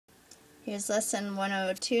Here's lesson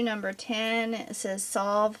 102, number 10. It says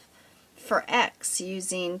solve for x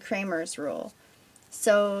using Cramer's rule.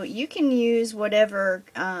 So you can use whatever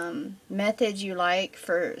method you like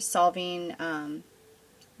for solving,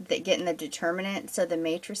 getting the determinant, so the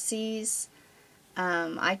matrices.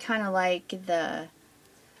 I kind of like the,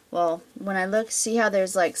 well, when I look, see how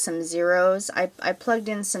there's like some zeros? I plugged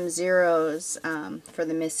in some zeros for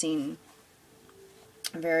the missing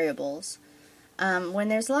variables. When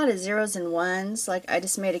there's a lot of zeros and ones, like I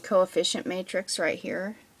just made a coefficient matrix right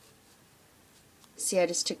here. See, I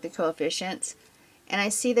just took the coefficients. And I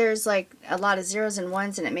see there's like a lot of zeros and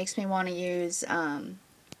ones, and it makes me want to use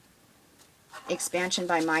expansion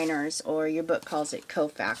by minors, or your book calls it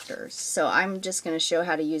cofactors. So I'm just going to show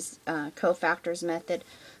how to use cofactors method.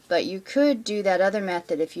 But you could do that other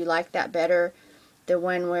method if you like that better, the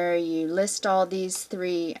one where you list all these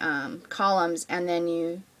three columns, and then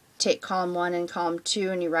you take column 1 and column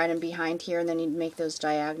 2 and you write them behind here, and then you make those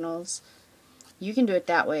diagonals. You can do it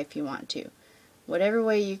that way if you want to. Whatever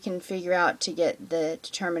way you can figure out to get the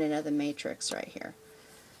determinant of the matrix right here.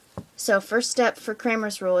 So first step for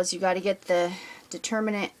Cramer's rule is you got to get the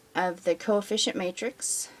determinant of the coefficient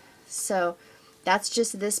matrix. So that's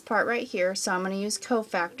just this part right here. So I'm going to use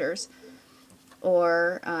cofactors,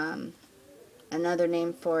 or another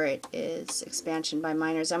name for it is expansion by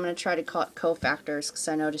minors. I'm going to try to call it cofactors because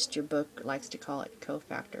I noticed your book likes to call it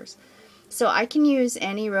cofactors. So I can use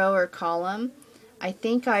any row or column. I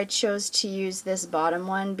think I chose to use this bottom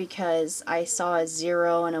one because I saw a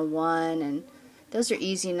 0 and a 1, and those are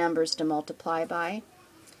easy numbers to multiply by.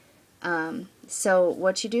 So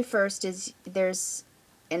what you do first is there's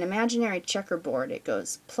an imaginary checkerboard. It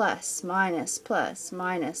goes plus, minus, plus,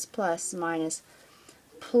 minus, plus, minus,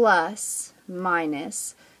 plus,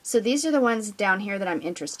 minus. So these are the ones down here that I'm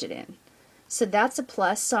interested in. So that's a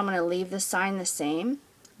plus, so I'm going to leave the sign the same.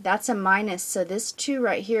 That's a minus, so this 2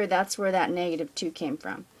 right here, that's where that negative 2 came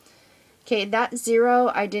from. Okay, that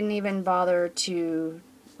 0, I didn't even bother to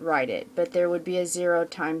write it, but there would be a 0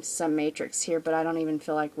 times some matrix here, but I don't even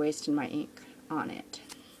feel like wasting my ink on it,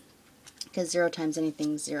 because 0 times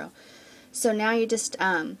anything is 0. So now you just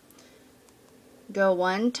go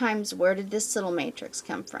 1 times, where did this little matrix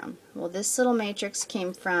come from? Well, this little matrix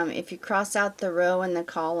came from, if you cross out the row and the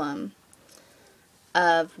column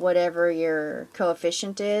of whatever your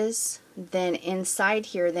coefficient is, then inside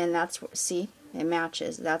here, then that's, see, it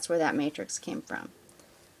matches. That's where that matrix came from.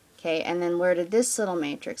 Okay, and then where did this little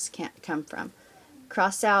matrix come from?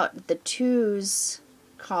 Cross out the 2's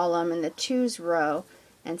column and the 2's row,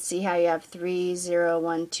 and see how you have 3, 0,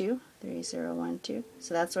 1, 2. 3, 0, 1, 2.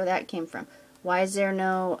 So that's where that came from. Why is there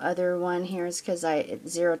no other one here? Is because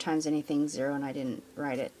 0 times anything 0, and I didn't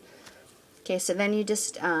write it. Okay, so then you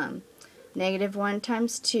just negative 1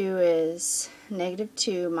 times 2 is negative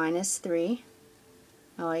 2 minus 3.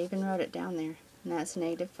 Oh, I even wrote it down there. And that's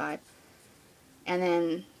negative 5. And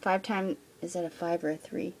then 5 times, is that a 5 or a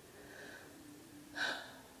 3?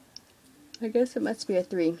 I guess it must be a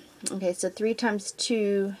 3. Okay, so 3 times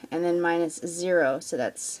 2 and then minus 0, so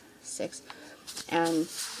that's 6. And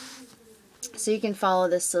so you can follow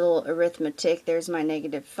this little arithmetic. There's my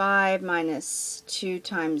negative 5 minus 2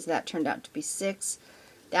 times that turned out to be 6.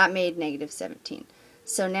 That made negative 17.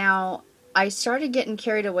 So now I started getting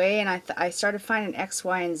carried away, and I started finding x,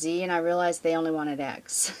 y, and z, and I realized they only wanted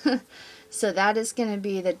x. So that is going to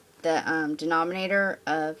be the denominator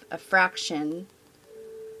of a fraction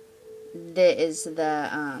that is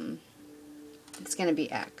the it's going to be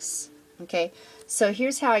x. Okay, so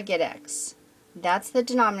here's how I get x. That's the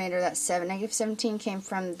denominator. That negative 17 came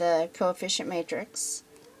from the coefficient matrix.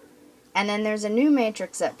 And then there's a new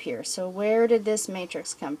matrix up here. So where did this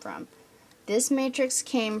matrix come from? This matrix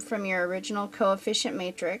came from your original coefficient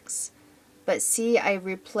matrix, but see, I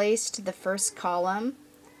replaced the first column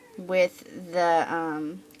with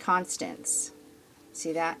the constants.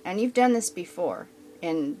 See that? And you've done this before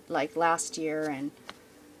in like last year and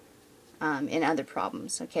in other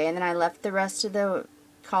problems. Okay, and then I left the rest of the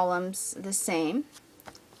columns the same.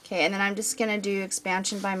 Okay, and then I'm just going to do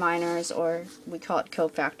expansion by minors, or we call it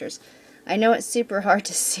cofactors. I know it's super hard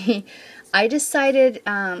to see. I decided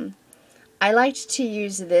I liked to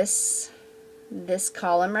use this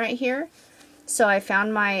column right here. So I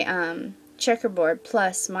found my checkerboard,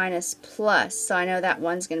 plus, minus, plus. So I know that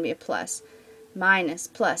one's going to be a plus. Minus,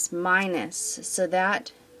 plus, minus. So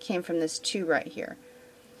that came from this 2 right here.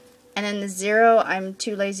 And then the 0, I'm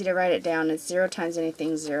too lazy to write it down. It's 0 times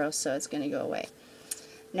anything 0, so it's going to go away.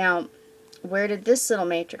 Now, where did this little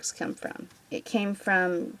matrix come from? It came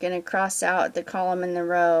from, going to cross out the column in the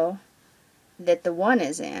row that the 1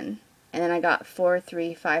 is in, and then I got 4,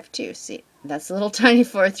 3, 5, 2. See, That's a little tiny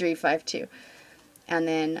 4352. And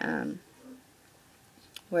then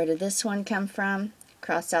where did this one come from?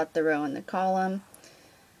 Cross out the row in the column.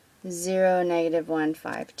 0, negative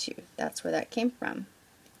 152. That's where that came from.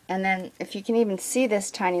 And then if you can even see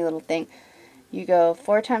this tiny little thing, you go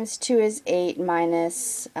 4 times 2 is 8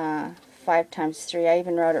 minus 5 times 3. I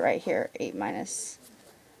even wrote it right here, 8 minus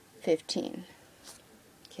 15.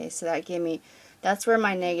 Okay, so that gave me, that's where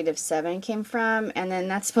my negative 7 came from, and then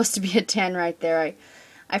that's supposed to be a 10 right there.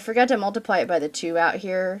 I forgot to multiply it by the 2 out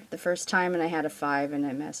here the first time, and I had a 5 and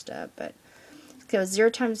I messed up. But so 0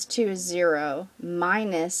 times 2 is 0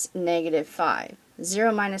 minus negative 5.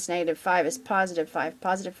 0 minus negative 5 is positive 5.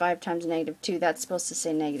 Positive 5 times negative 2, that's supposed to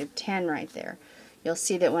say negative 10 right there. You'll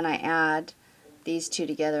see that when I add these two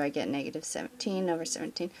together, I get negative 17 over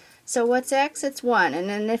 17. So what's x? It's 1. And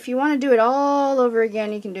then if you want to do it all over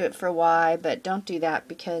again, you can do it for y, but don't do that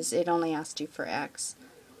because it only asked you for x.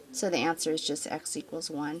 So the answer is just x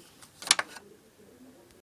equals 1.